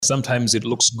Sometimes it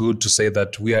looks good to say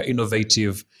that we are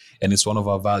innovative and it's one of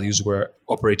our values. We're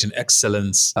operating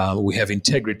excellence. We have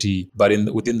integrity, but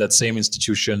within that same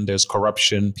institution, there's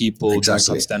corruption. People do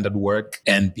substandard work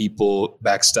and people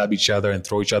backstab each other and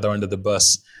throw each other under the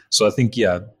bus. So I think,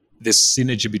 this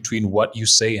synergy between what you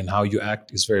say and how you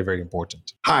act is very, very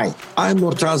important. Hi, I'm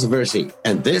Murtaza Versi,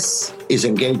 and this is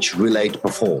Engage, Relate,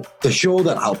 Perform, the show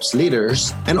that helps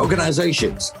leaders and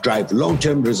organizations drive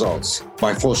long-term results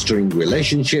by fostering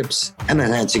relationships and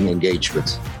enhancing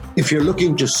engagement. If you're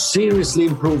looking to seriously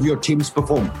improve your team's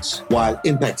performance while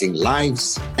impacting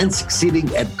lives and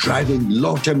succeeding at driving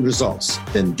long-term results,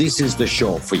 then this is the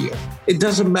show for you. It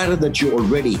doesn't matter that you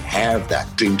already have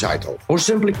that dream title or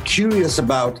simply curious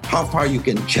about how far you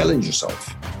can challenge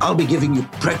yourself. I'll be giving you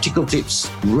practical tips,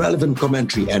 relevant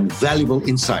commentary, and valuable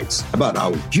insights about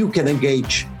how you can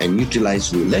engage and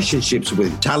utilize relationships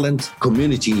with talent,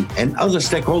 community, and other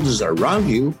stakeholders around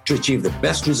you to achieve the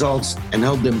best results and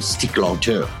help them stick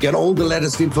long-term. Get all the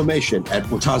latest information at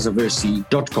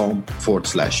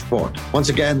murtazaversi.com/pod. Once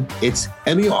again, it's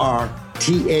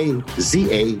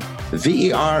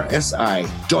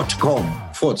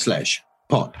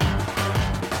murtazaversi.com/pod.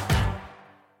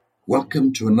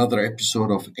 Welcome to another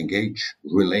episode of Engage,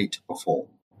 Relate, Perform.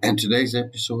 And today's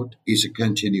episode is a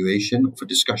continuation of a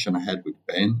discussion I had with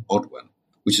Ben Odwan,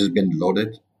 which has been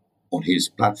loaded on his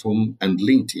platform and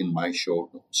linked in my show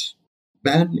notes.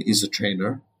 Ben is a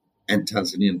trainer and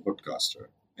Tanzanian podcaster,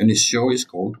 and his show is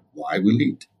called Why We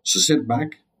Lead. So sit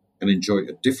back and enjoy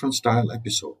a different style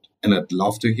episode, and I'd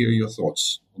love to hear your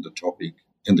thoughts on the topic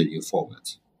and the new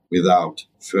format. Without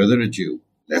further ado,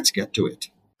 let's get to it.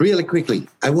 Really quickly,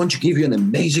 I want to give you an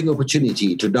amazing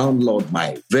opportunity to download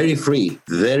my very free,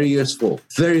 very useful,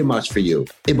 very much for you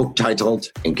ebook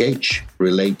titled Engage,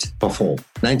 Relate, Perform: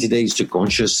 90 Days to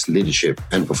Conscious Leadership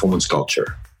and Performance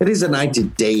Culture. It is a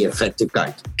 90-day effective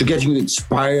guide to get you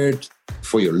inspired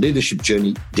for your leadership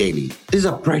journey daily. These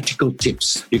are practical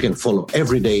tips you can follow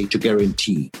every day to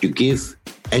guarantee you give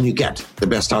and you get the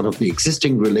best out of the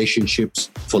existing relationships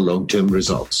for long-term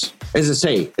results. As I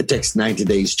say, it takes 90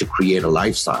 days to create a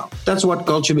lifestyle. That's what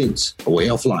culture means, a way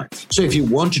of life. So if you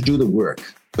want to do the work,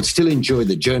 but still enjoy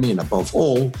the journey and above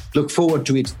all, look forward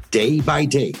to it day by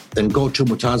day, then go to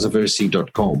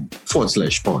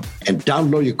murtazaversi.com/pod and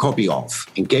download your copy of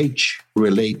Engage,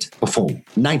 Relate, Perform: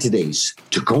 90 Days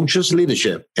to Conscious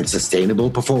Leadership and Sustainable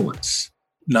Performance.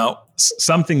 Now,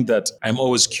 something that I'm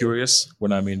always curious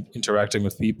when I'm interacting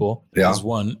with people is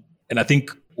one, and I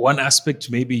think one aspect,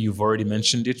 maybe you've already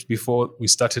mentioned it before we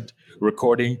started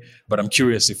recording, but I'm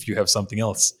curious if you have something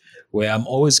else, where I'm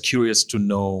always curious to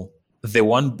know the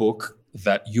one book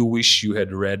that you wish you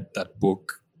had read that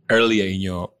book earlier in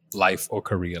your life or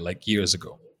career, like years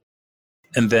ago.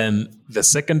 And then the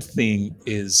second thing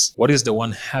is, what is the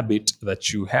one habit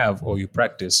that you have or you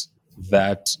practice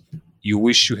that you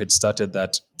wish you had started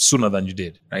that sooner than you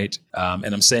did, right?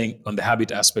 And I'm saying on the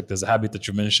habit aspect, there's a habit that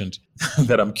you mentioned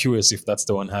that I'm curious if that's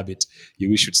the one habit you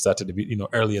wish you'd started a bit,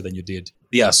 earlier than you did.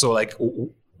 Yeah. So like,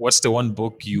 what's the one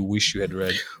book you wish you had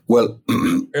read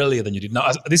earlier than you did?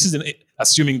 Now, this is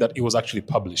assuming that it was actually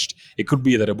published. It could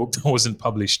be that a book that wasn't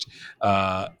published,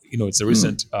 it's a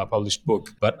recent published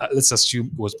book, but let's assume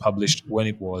it was published when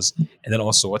it was. And then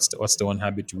also, what's the one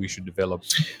habit you wish you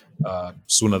developed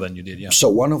sooner than you did? Yeah. So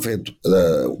one of it,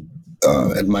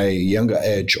 at my younger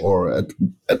age, or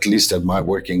at least at my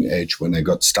working age when I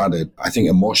got started, I think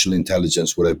Emotional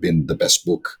Intelligence would have been the best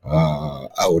book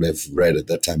I would have read at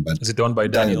that time. But is it done by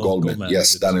Daniel Goleman?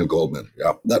 Yes, Daniel Goleman.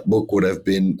 Yeah, that book would have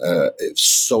been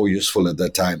so useful at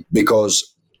that time,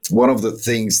 because one of the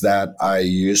things that I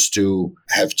used to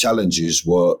have challenges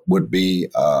would be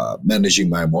managing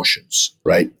my emotions,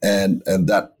 right? And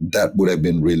that would have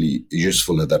been really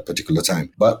useful at that particular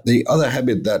time. But the other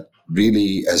habit that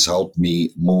really has helped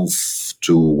me move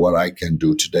to what I can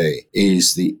do today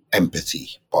is the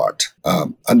empathy part.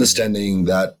 Understanding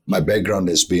that my background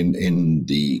has been in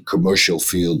the commercial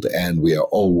field and we are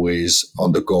always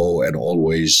on the go and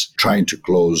always trying to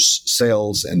close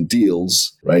sales and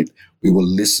deals, right? We were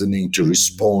listening to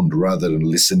respond rather than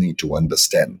listening to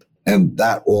understand. And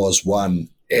that was one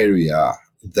area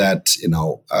that,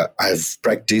 I've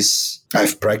practiced,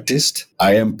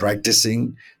 I am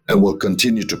practicing, and will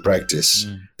continue to practice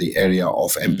the area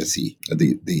of empathy,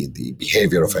 the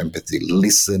behavior of empathy,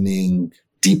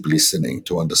 deep listening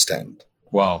to understand.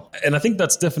 Wow. And I think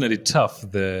that's definitely tough,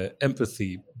 the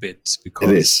empathy bit,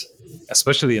 because it is.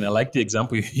 Especially, and I like the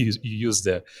example you used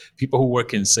there, people who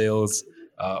work in sales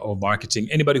or marketing,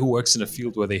 anybody who works in a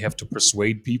field where they have to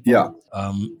persuade people,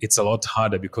 it's a lot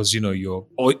harder because,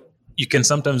 you can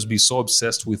sometimes be so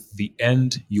obsessed with the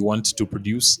end you want to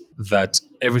produce that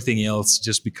everything else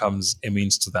just becomes a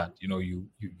means to that. You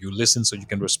listen so you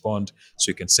can respond, so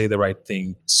you can say the right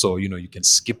thing, so you can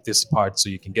skip this part so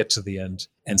you can get to the end.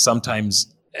 And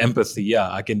sometimes empathy,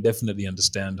 I can definitely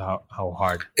understand how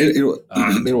hard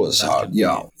it was hard.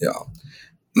 Yeah.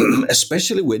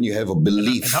 Especially when you have a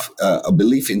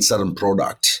belief in certain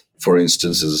product, for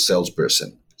instance, as a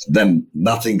salesperson, then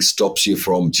nothing stops you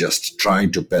from just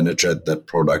trying to penetrate that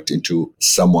product into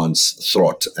someone's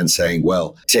throat and saying,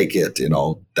 well, take it,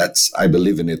 I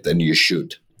believe in it, then you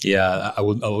should. Yeah, I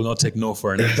will not take no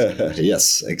for an answer.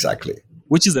 Yes, exactly.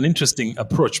 Which is an interesting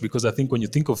approach, because I think when you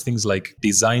think of things like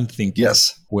design thinking,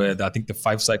 yes, where I think the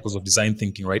 5 cycles of design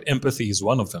thinking, right? Empathy is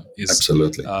one of them.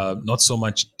 Absolutely. Not so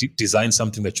much design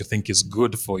something that you think is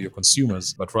good for your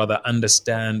consumers, but rather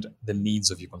understand the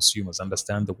needs of your consumers,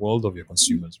 understand the world of your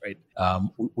consumers, right?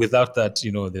 Without that,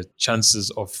 the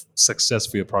chances of success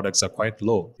for your products are quite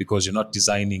low, because you're not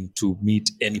designing to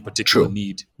meet any particular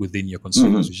need within your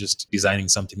consumers. You're just designing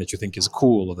something that you think is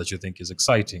cool or that you think is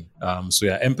exciting. So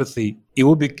empathy. I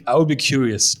would be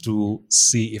curious to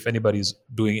see if anybody's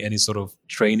doing any sort of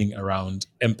training around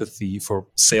empathy for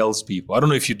salespeople. I don't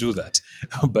know if you do that,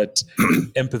 but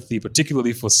empathy,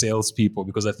 particularly for salespeople,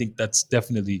 because I think that's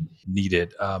definitely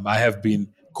needed. I have been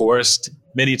coerced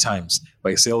many times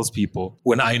by salespeople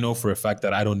when I know for a fact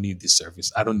that I don't need this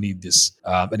service, I don't need this,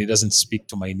 and it doesn't speak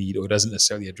to my need, or it doesn't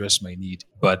necessarily address my need.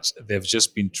 But they've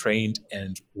just been trained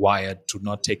and wired to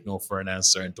not take no for an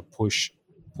answer and to push,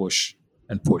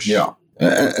 and push. Yeah.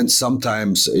 And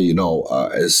sometimes,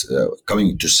 as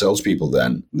coming to salespeople,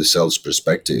 then the sales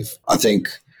perspective, I think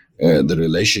the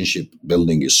relationship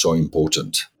building is so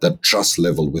important. That trust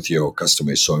level with your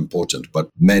customer is so important. But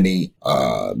many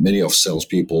of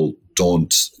salespeople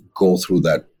don't go through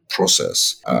that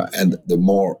process, and the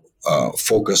more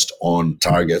focused on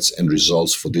targets and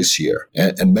results for this year.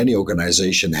 And many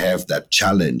organizations have that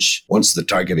challenge. Once the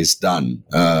target is done,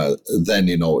 then,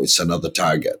 it's another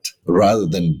target. Rather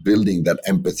than building that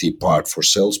empathy part for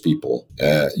salespeople,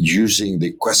 using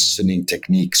the questioning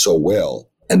technique so well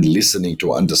and listening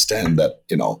to understand that,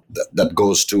 that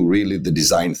goes to really the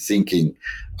design thinking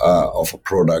of a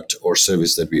product or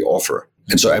service that we offer.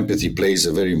 And so empathy plays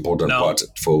a very important part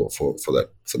for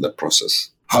that process.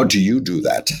 How do you do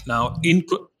that? Now, in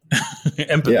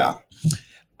empathy,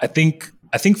 I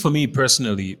think for me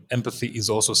personally, empathy is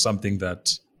also something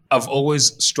that I've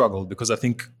always struggled, because I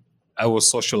think I was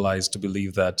socialized to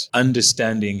believe that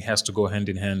understanding has to go hand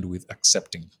in hand with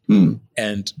accepting.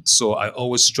 And so I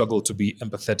always struggle to be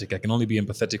empathetic. I can only be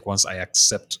empathetic once I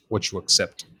accept what you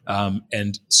accept.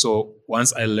 And so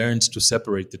once I learned to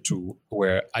separate the two,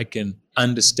 where I can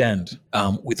understand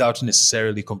without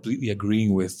necessarily completely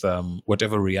agreeing with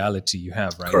whatever reality you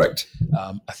have, right? Correct.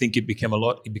 I think it became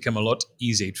a lot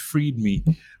easier. It freed me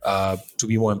to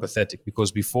be more empathetic,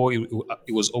 because before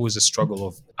it was always a struggle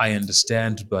of, I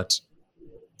understand, but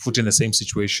put in the same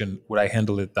situation, would I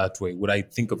handle it that way? Would I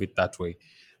think of it that way?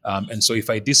 And so if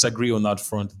I disagree on that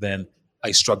front, then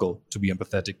I struggle to be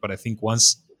empathetic. But I think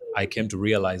once I came to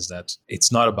realize that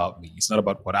it's not about me, it's not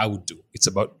about what I would do, it's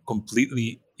about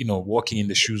completely, walking in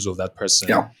the shoes of that person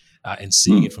and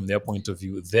seeing it from their point of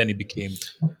view, then it became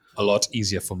a lot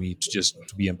easier for me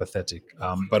to be empathetic.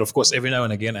 But of course, every now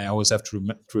and again, I always have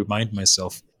to remind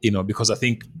myself, because I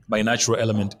think my natural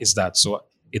element is that. So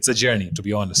it's a journey, to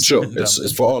be honest. Sure, and,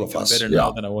 it's for all of us. Better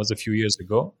now than I was a few years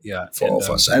ago. Yeah, for all of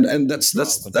us, and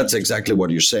that's exactly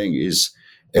what you're saying, is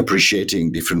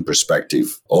appreciating different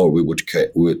perspective, or we would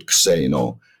say,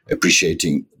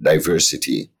 appreciating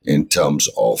diversity in terms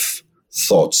of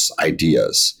thoughts,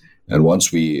 ideas. And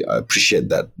once we appreciate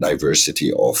that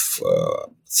diversity of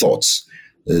thoughts,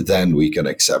 then we can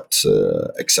accept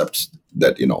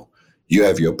that, you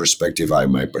have your perspective, I have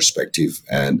my perspective,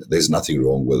 and there's nothing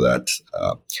wrong with that.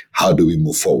 How do we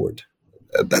move forward?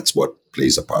 That's what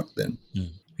plays a part then.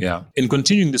 Yeah. In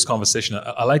continuing this conversation,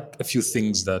 I like a few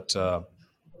things that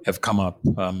have come up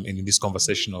in this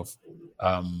conversation of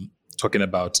talking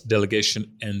about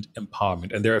delegation and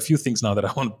empowerment. And there are a few things now that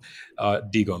I want to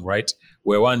dig on, right?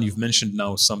 Where one, you've mentioned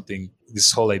now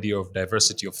this whole idea of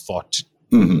diversity of thought.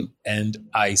 And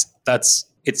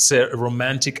it's a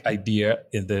romantic idea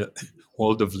in the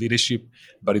world of leadership,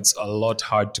 but it's a lot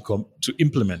hard to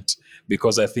implement,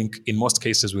 because I think in most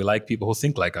cases we like people who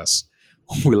think like us.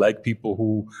 We like people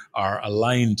who are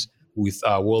aligned with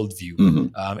our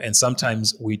worldview. And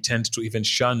sometimes we tend to even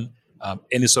shun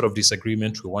any sort of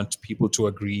disagreement. We want people to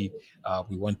agree.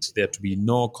 We want there to be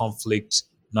no conflict,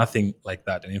 nothing like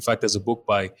that. And in fact, there's a book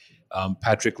by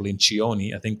Patrick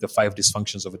Lencioni, I think The 5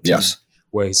 Dysfunctions of a Team,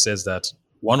 where he says that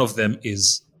one of them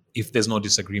is if there's no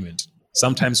disagreement.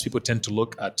 Sometimes people tend to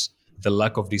look at the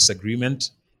lack of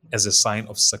disagreement as a sign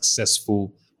of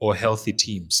successful or healthy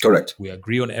teams. Correct. We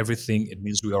agree on everything. It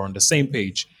means we are on the same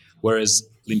page. Whereas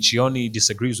Lencioni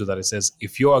disagrees with that. It says,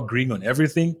 if you're agreeing on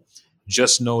everything,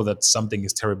 just know that something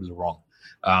is terribly wrong.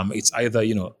 It's either,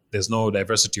 there's no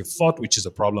diversity of thought, which is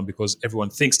a problem because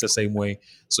everyone thinks the same way.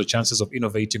 So chances of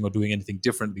innovating or doing anything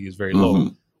differently is very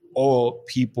low. Or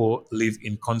people live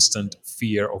in constant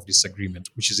fear of disagreement,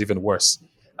 which is even worse,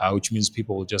 which means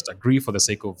people will just agree for the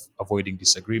sake of avoiding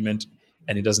disagreement.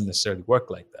 And it doesn't necessarily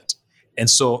work like that. And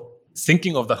so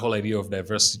thinking of that whole idea of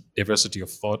diversity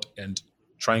of thought and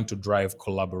trying to drive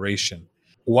collaboration,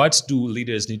 what do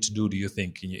leaders need to do, do you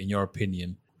think, in your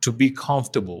opinion, to be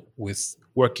comfortable with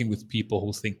working with people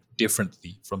who think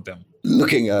differently from them?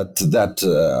 Looking at that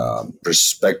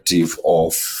perspective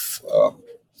of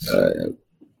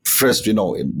first,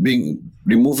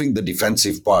 removing the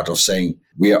defensive part of saying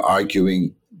we are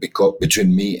arguing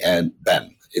between me and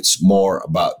Ben. It's more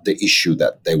about the issue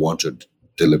that they want to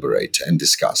deliberate and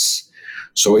discuss.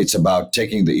 So it's about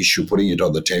taking the issue, putting it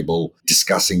on the table,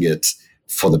 discussing it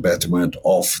for the betterment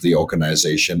of the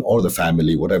organization or the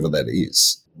family, whatever that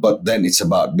is. But then it's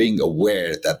about being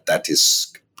aware that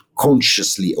is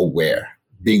consciously aware,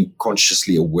 being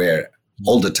consciously aware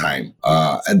all the time.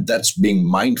 And that's being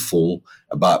mindful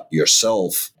about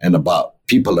yourself and about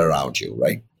people around you,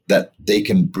 right? That they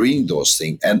can bring those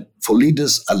things. And for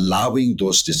leaders, allowing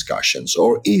those discussions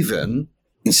or even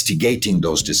instigating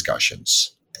those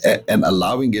discussions and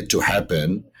allowing it to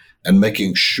happen and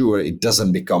making sure it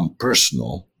doesn't become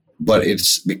personal, but it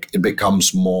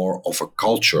becomes more of a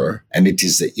culture, and it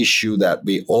is the issue that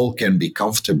we all can be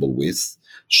comfortable with.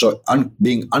 So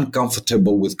being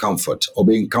uncomfortable with comfort or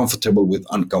being comfortable with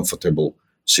uncomfortable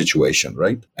situation,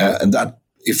 right? And that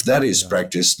if that is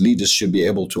practiced, leaders should be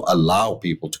able to allow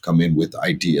people to come in with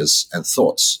ideas and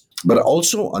thoughts, but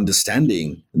also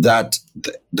understanding that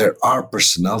there are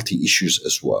personality issues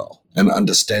as well, and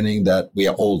understanding that we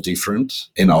are all different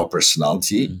in our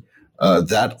personality.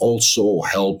 That also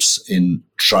helps in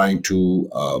trying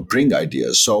to bring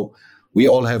ideas. So we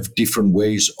all have different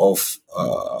ways of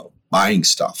buying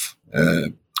stuff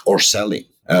or selling.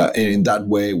 And in that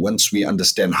way, once we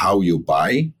understand how you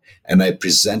buy, and I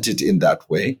present it in that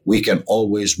way, we can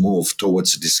always move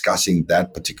towards discussing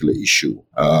that particular issue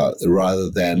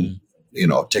rather than,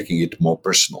 taking it more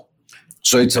personal.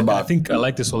 So it's about, I think I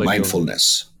like this whole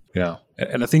mindfulness. Yeah.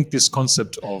 And I think this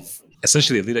concept of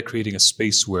essentially a leader creating a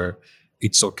space where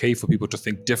it's okay for people to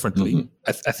think differently.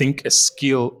 I think a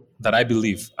skill that I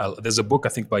believe, there's a book, I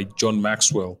think, by John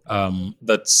Maxwell,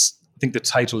 that's, I think the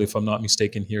title, if I'm not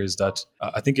mistaken here, is that,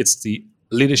 I think it's the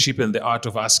Leadership and the Art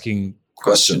of Asking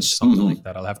Questions, something like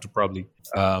that. I'll have to probably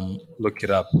look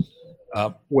it up,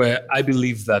 where I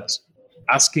believe that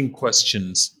asking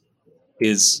questions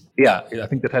is, I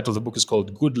think the title of the book is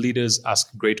called Good Leaders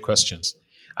Ask Great Questions.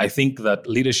 I think that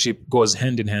leadership goes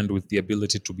hand in hand with the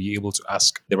ability to be able to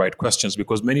ask the right questions,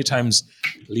 because many times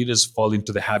leaders fall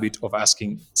into the habit of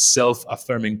asking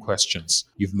self-affirming questions.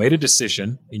 You've made a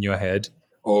decision in your head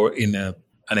or in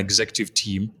an executive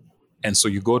team, and so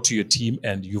you go to your team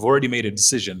and you've already made a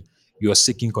decision. You are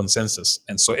seeking consensus.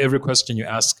 And so every question you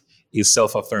ask is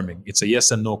self-affirming. It's a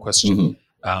yes and no question.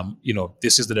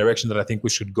 This is the direction that I think we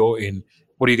should go in.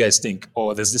 What do you guys think?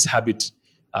 Or there's this habit,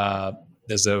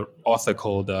 there's an author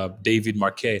called David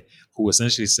Marquet, who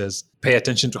essentially says, pay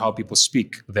attention to how people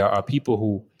speak. There are people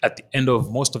who, at the end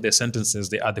of most of their sentences,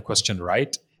 they add the question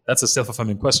right. That's a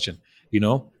self-affirming question.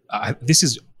 I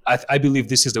believe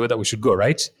this is the way that we should go,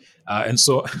 right? And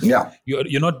so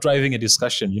you're not driving a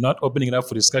discussion. You're not opening it up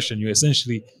for discussion. You're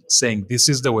essentially saying this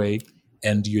is the way,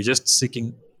 and you're just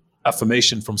seeking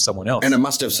affirmation from someone else. And I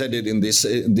must have said it in this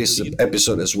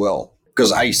episode as well,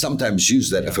 because I sometimes use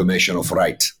that affirmation of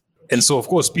right. And so, of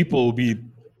course, people will be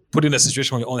put in a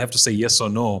situation where you only have to say yes or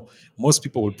no. Most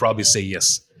people would probably say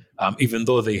yes, even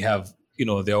though they have,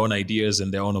 their own ideas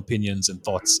and their own opinions and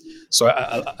thoughts. So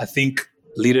I think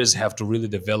leaders have to really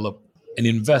develop and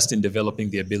invest in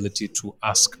developing the ability to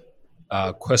ask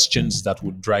questions that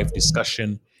would drive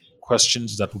discussion,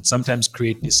 questions that would sometimes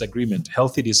create disagreement,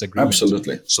 healthy disagreement.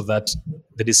 Absolutely. So that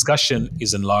the discussion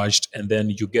is enlarged and then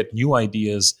you get new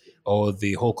ideas, or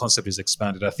the whole concept is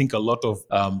expanded. I think a lot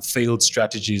of failed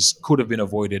strategies could have been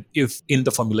avoided if in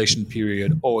the formulation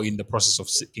period or in the process of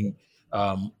seeking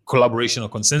collaboration or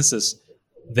consensus,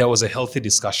 there was a healthy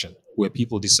discussion where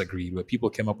people disagreed, where people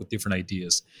came up with different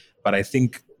ideas. But I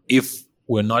think if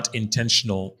we're not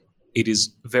intentional, it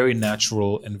is very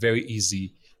natural and very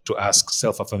easy to ask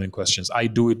self-affirming questions. I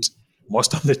do it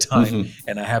most of the time,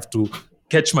 and I have to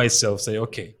catch myself, say,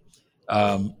 okay,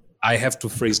 I have to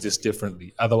phrase this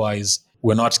differently. Otherwise,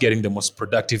 we're not getting the most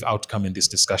productive outcome in this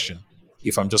discussion.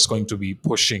 If I'm just going to be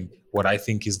pushing what I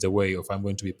think is the way, or if I'm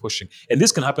going to be pushing. And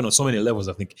this can happen on so many levels,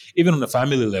 I think, even on a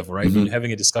family level, right? When you're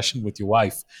having a discussion with your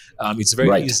wife, it's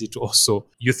very easy to also,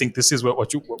 you think this is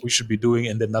what we should be doing,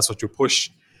 and then that's what you push.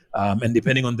 And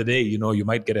depending on the day, you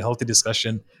might get a healthy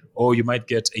discussion, or you might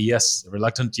get a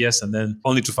reluctant yes, and then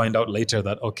only to find out later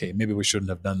that, okay, maybe we shouldn't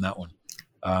have done that one.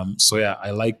 So yeah,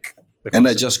 I like the And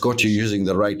I just got you using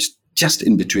the right just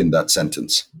in between that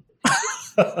sentence.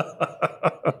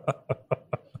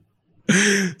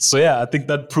 So yeah, I think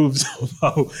that proves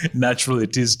how natural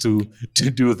it is to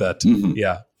do that. Mm-hmm.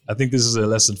 Yeah, I think this is a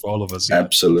lesson for all of us. Yeah.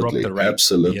 Absolutely,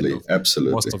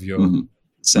 absolutely. Most of your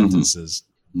sentences.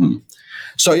 Mm-hmm.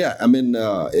 So yeah, I mean,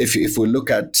 if we look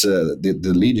at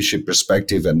the leadership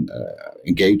perspective and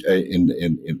engage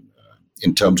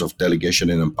in terms of delegation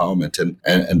and empowerment,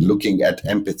 and looking at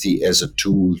empathy as a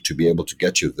tool to be able to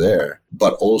get you there,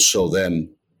 but also then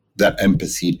that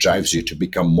empathy drives you to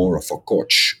become more of a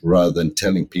coach rather than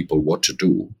telling people what to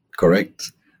do.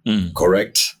 Correct?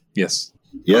 Correct? Yes.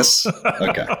 Yes?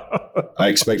 Okay. I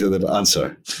expected that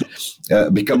answer.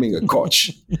 Becoming a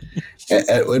coach.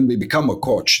 When we become a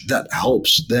coach, that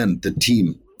helps then the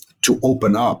team to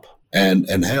open up and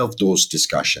have those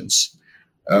discussions.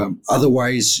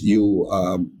 Otherwise,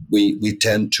 we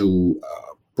tend to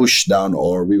push down,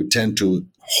 or we tend to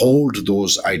hold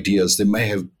those ideas. They may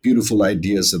have beautiful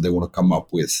ideas that they want to come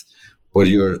up with, but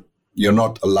you're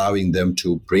not allowing them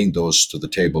to bring those to the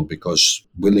table because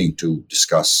willing to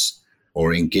discuss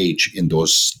or engage in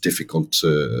those difficult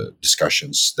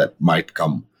discussions that might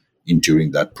come in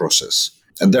during that process.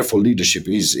 And therefore, leadership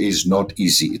is not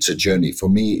easy. It's a journey. For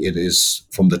me, it is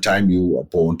from the time you are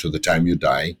born to the time you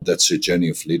die. That's a journey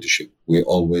of leadership. We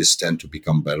always tend to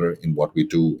become better in what we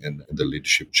do in the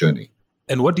leadership journey.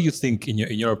 And what do you think, in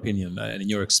your opinion and in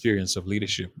your experience of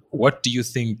leadership, what do you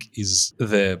think is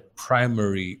the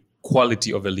primary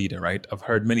quality of a leader, right? I've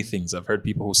heard many things. I've heard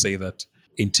people who say that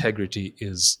integrity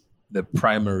is the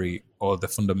primary or the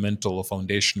fundamental or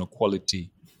foundational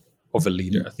quality of a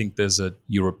leader. I think there's a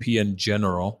European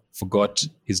general, forgot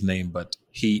his name, but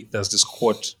there's this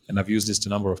quote, and I've used this a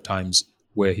number of times,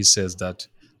 where he says that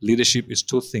leadership is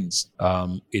two things.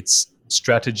 It's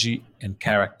strategy and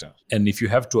character. And if you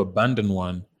have to abandon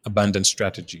one, abandon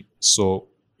strategy. So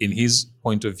in his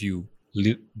point of view,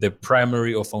 the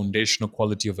primary or foundational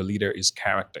quality of a leader is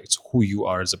character. It's who you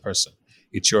are as a person.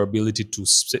 It's your ability to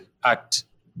act,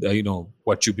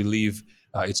 what you believe.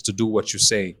 It's to do what you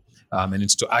say. And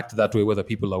it's to act that way, whether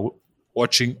people are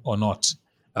watching or not.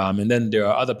 And then there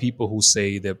are other people who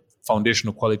say the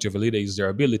foundational quality of a leader is their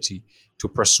ability to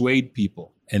persuade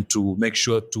people and to make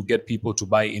sure to get people to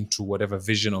buy into whatever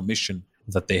vision or mission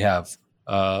that they have.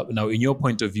 Now, in your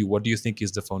point of view, what do you think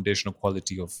is the foundational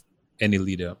quality of any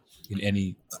leader in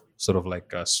any sort of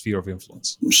like a sphere of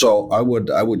influence? So I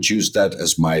would use that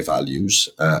as my values.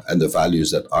 And the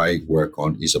values that I work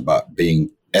on is about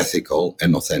being ethical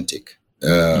and authentic.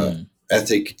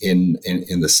 Ethic in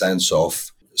the sense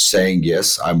of saying,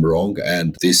 yes, I'm wrong,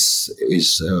 and this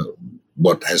is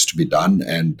what has to be done,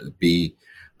 and be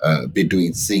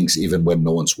doing things even when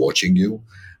no one's watching you,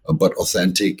 but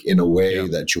authentic in a way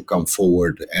that you come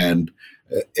forward and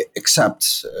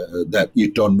accept that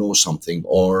you don't know something,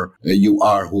 or you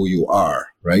are who you are,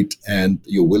 right? And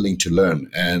you're willing to learn.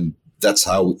 And that's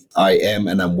how I am,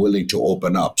 and I'm willing to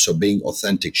open up. So being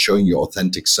authentic, showing your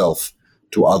authentic self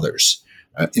to others.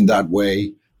 In that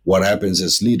way, what happens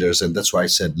as leaders, and that's why I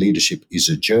said leadership is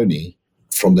a journey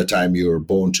from the time you're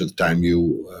born to the time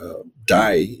you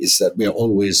die, is that we're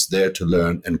always there to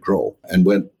learn and grow.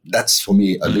 And that's for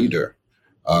me a leader.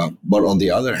 But on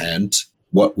the other hand,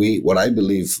 what I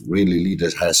believe really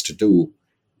leaders has to do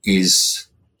is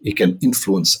he can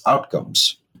influence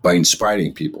outcomes by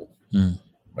inspiring people.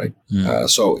 Right.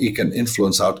 So he can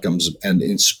influence outcomes and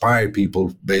inspire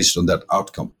people based on that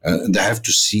outcome. And they have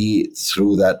to see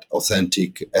through that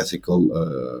authentic, ethical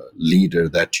leader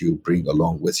that you bring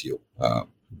along with you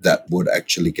that would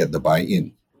actually get the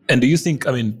buy-in. And do you think,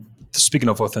 speaking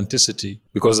of authenticity,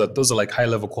 because those are like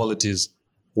high-level qualities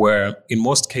where in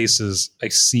most cases I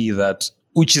see that,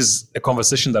 which is a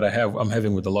conversation that I'm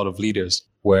having with a lot of leaders,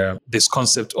 where this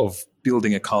concept of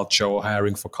building a culture or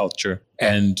hiring for culture.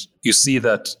 And you see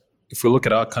that if we look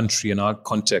at our country and our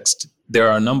context, there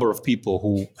are a number of people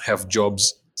who have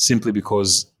jobs simply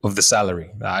because of the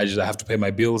salary. I have to pay my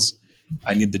bills.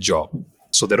 I need the job.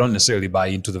 So they don't necessarily buy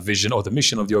into the vision or the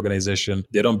mission of the organization.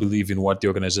 They don't believe in what the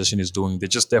organization is doing. They're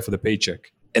just there for the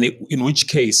paycheck. And in which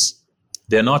case,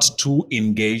 they're not too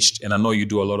engaged. And I know you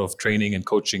do a lot of training and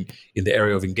coaching in the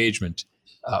area of engagement.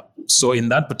 So in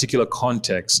that particular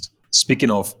context,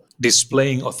 speaking of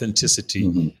displaying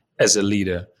authenticity as a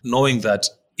leader, knowing that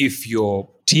if your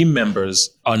team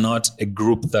members are not a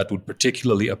group that would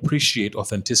particularly appreciate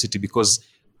authenticity, because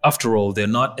after all, they're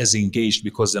not as engaged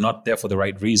because they're not there for the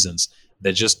right reasons.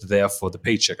 They're just there for the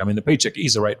paycheck. I mean, the paycheck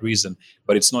is the right reason,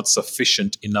 but it's not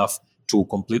sufficient enough to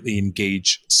completely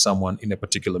engage someone in a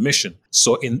particular mission.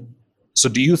 So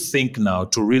do you think now,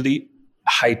 to really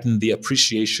heighten the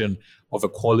appreciation of a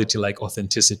quality like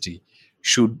authenticity,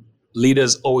 should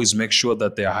leaders always make sure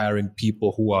that they're hiring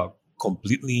people who are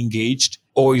completely engaged,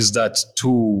 or is that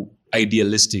too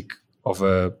idealistic of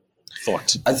a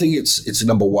thought? I think it's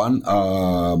number one,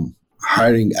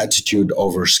 hiring attitude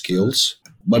over skills.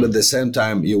 But at the same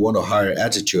time, you want to hire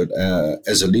attitude.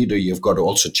 As a leader, you've got to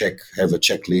also have a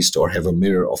checklist or have a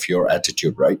mirror of your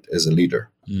attitude, right? As a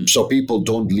leader. So people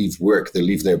don't leave work, they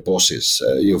leave their bosses.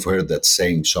 You've heard that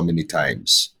saying so many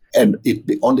times. And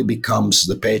it only becomes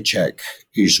the paycheck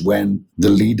is when the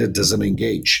leader doesn't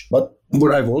engage. But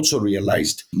what I've also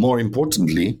realized, more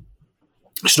importantly,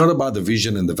 it's not about the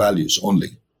vision and the values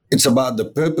only. It's about the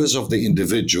purpose of the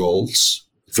individuals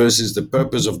versus the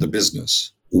purpose of the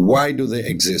business. Why do they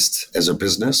exist as a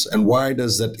business? And why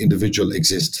does that individual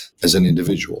exist as an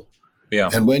individual? Yeah.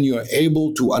 And when you're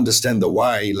able to understand the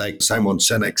why, like Simon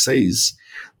Sinek says,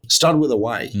 start with a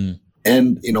why.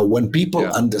 And, when people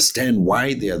understand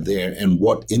why they are there and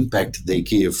what impact they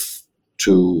give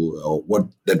to what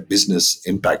that business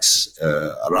impacts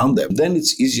around them, then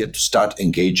it's easier to start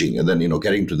engaging and then,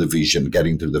 getting to the vision,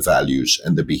 getting to the values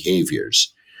and the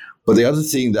behaviors. But the other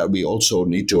thing that we also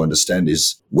need to understand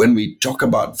is when we talk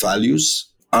about values,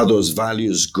 are those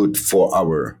values good for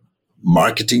our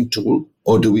marketing tool,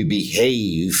 or do we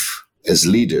behave as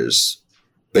leaders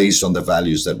based on the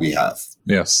values that we have?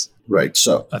 Yes. Right.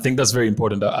 So I think that's very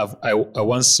important. I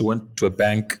once went to a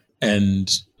bank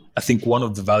and I think one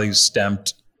of the values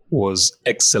stamped was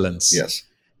excellence. Yes.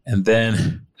 And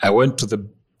then I went to the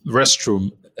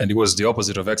restroom and it was the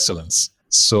opposite of excellence.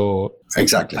 So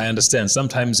exactly, I understand.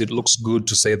 Sometimes it looks good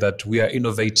to say that we are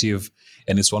innovative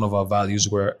and it's one of our values.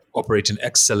 We're operating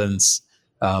excellence.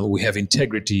 We have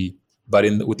integrity. But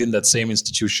within that same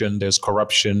institution, there's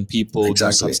corruption. People do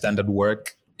substandard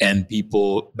work and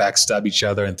people backstab each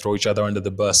other and throw each other under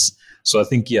the bus. So I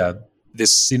think,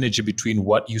 this synergy between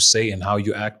what you say and how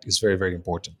you act is very, very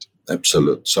important.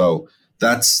 Absolute. So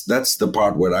that's the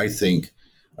part where I think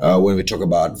when we talk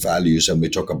about values and we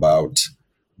talk about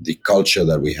the culture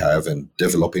that we have and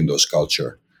developing those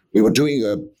culture. We were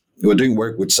doing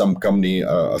work with some company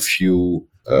a few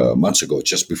months ago,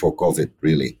 just before COVID,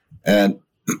 really. And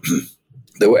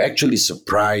they were actually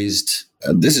surprised.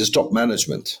 And this is top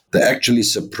management. They're actually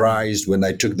surprised when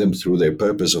I took them through their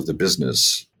purpose of the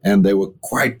business. And they were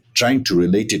quite trying to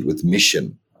relate it with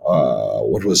mission.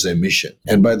 What was their mission?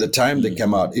 And by the time they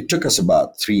came out, it took us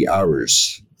about 3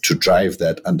 hours to drive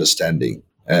that understanding.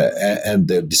 And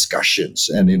the discussions.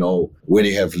 And, when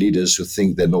you have leaders who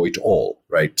think they know it all,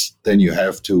 right, then you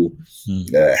have to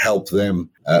help them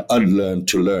unlearn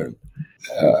to learn.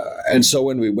 And so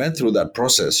when we went through that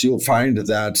process, you'll find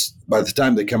that by the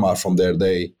time they came out from there,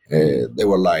 they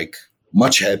were like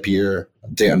much happier.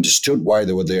 They understood why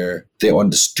they were there. They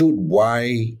understood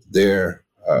why their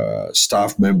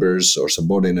staff members or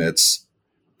subordinates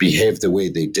behaved the way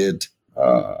they did.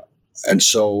 And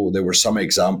so there were some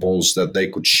examples that they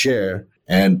could share,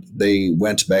 and they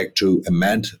went back to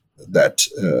amend that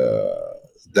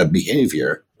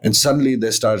behavior. And suddenly they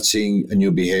started seeing a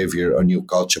new behavior, a new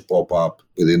culture pop up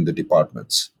within the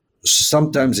departments.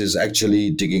 Sometimes it's actually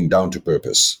digging down to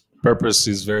purpose. Purpose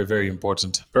is very, very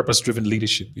important. Purpose-driven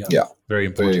leadership. Yeah. Very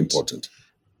important. Very important.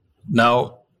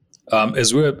 Now,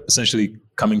 as we're essentially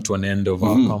coming to an end of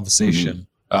our conversation,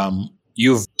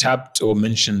 you've tapped or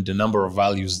mentioned a number of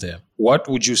values there. What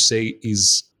would you say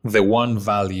is the one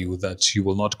value that you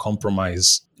will not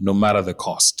compromise no matter the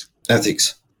cost?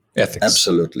 Ethics.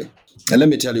 Absolutely. And let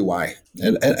me tell you why.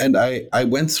 And I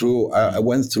went through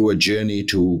a journey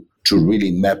to really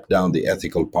map down the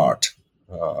ethical part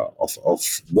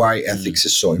of why ethics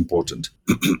is so important.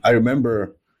 I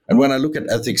remember, and when I look at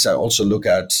ethics, I also look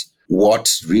at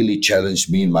what really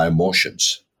challenged me in my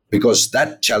emotions, because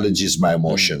that challenges my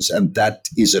emotions. And that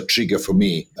is a trigger for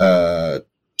me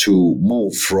to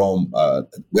move from,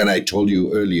 when I told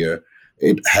you earlier,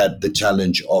 it had the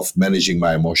challenge of managing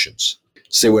my emotions.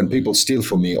 Say when people steal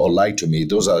from me or lie to me,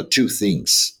 those are two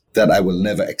things that I will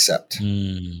never accept.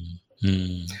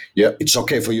 Yeah, it's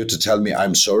okay for you to tell me,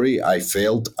 I'm sorry, I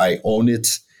failed, I own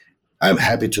it. I'm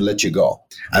happy to let you go.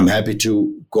 I'm happy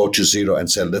to go to zero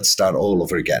and say, let's start all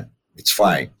over again. It's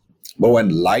fine. But when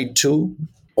lied to,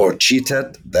 or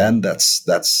cheated, then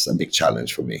that's a big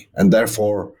challenge for me. And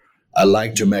therefore, I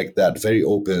like to make that very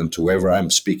open to whoever I'm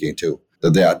speaking to,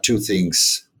 that there are two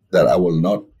things that I will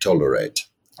not tolerate.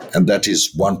 And that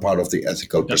is one part of the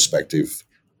ethical perspective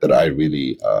that I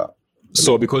really...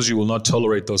 So because you will not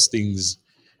tolerate those things,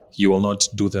 you will not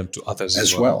do them to others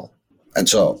as well. And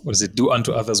so... What is it? Do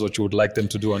unto others what you would like them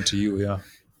to do unto you, yeah.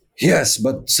 Yes,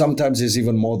 but sometimes it's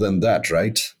even more than that,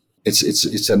 right?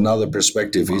 It's another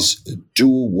perspective, is do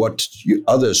what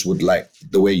others would like,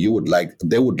 the way you would like,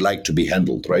 they would like to be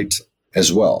handled, right?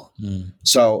 As well.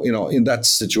 So, in that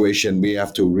situation, we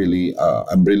have to really,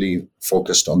 I'm really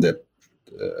focused on that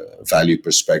value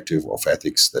perspective of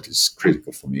ethics that is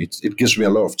critical for me. It gives me a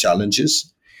lot of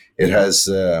challenges. It has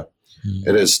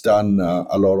done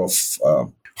a lot of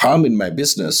harm in my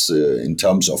business in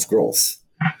terms of growth,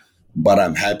 but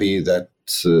I'm happy that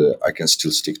I can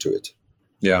still stick to it.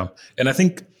 Yeah. And I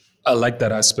think I like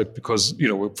that aspect because,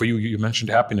 for you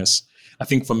mentioned happiness. I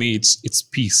think for me, it's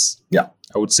peace. Yeah.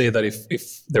 I would say that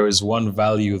if there is one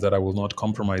value that I will not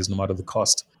compromise no matter the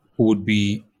cost, it would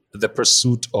be the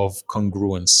pursuit of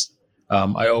congruence.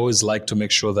 I always like to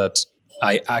make sure that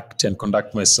I act and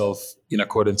conduct myself in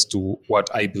accordance to what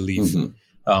I believe.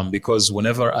 Because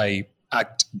whenever I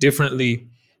act differently,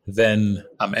 then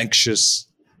I'm anxious,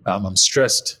 I'm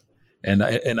stressed, and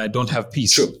I don't have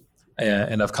peace. True.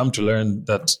 And I've come to learn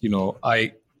that,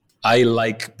 I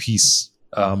like peace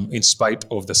in spite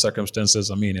of the circumstances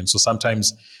I'm in. And so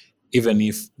sometimes, even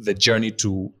if the journey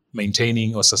to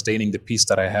maintaining or sustaining the peace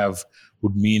that I have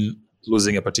would mean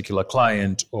losing a particular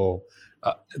client, or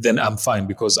then I'm fine,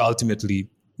 because ultimately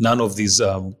none of these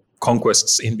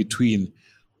conquests in between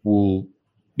will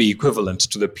be equivalent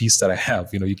to the peace that I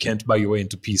have. You can't buy your way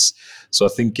into peace. So I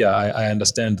think, I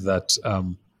understand that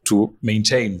to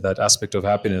maintain that aspect of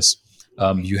happiness,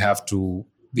 you have to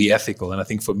be ethical. And I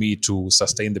think for me to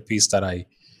sustain the peace that I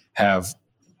have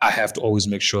to always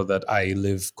make sure that I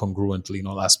live congruently in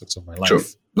all aspects of my life. True.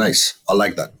 Nice. I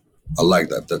like that.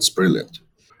 That's brilliant.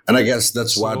 And I guess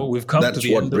that's what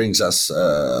brings us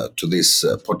to this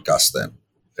podcast then.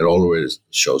 It always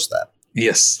shows that.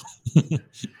 Yes.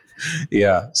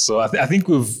 Yeah. So I think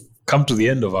we've come to the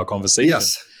end of our conversation.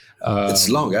 Yes. It's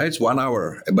long, right? It's 1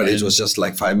 hour, but it was just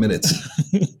like 5 minutes.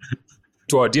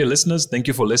 To our dear listeners, thank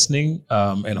you for listening.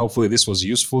 And hopefully this was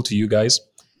useful to you guys.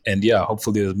 And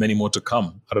hopefully there's many more to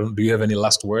come. Do you have any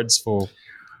last words for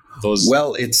those?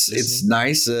 Well, it's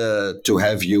nice to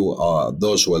have you,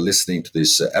 those who are listening to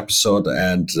this episode.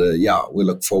 And we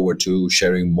look forward to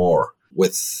sharing more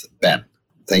with Ben.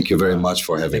 Thank you very much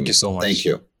for having me. Thank you so much. Thank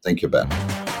you. Thank you, Ben.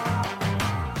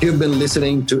 You've been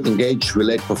listening to Engage,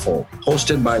 Relate, Perform,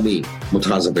 hosted by me,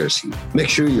 Murtaza Versi. Make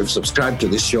sure you've subscribed to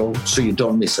this show so you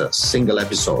don't miss a single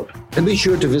episode. And be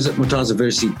sure to visit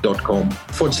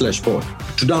murtazaversi.com/pod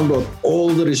to download all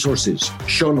the resources,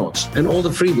 show notes, and all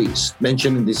the freebies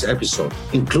mentioned in this episode,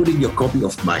 including your copy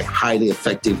of my highly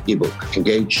effective ebook,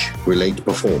 Engage, Relate,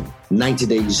 Perform, 90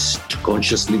 Days to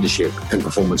Conscious Leadership and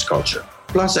Performance Culture,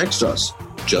 plus extras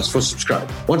just for subscribe.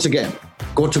 Once again,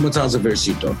 go to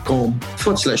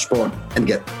murtazaversi.com/pod and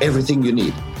get everything you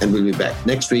need. And we'll be back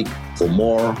next week for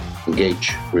more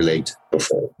Engage, Relate,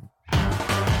 Perform.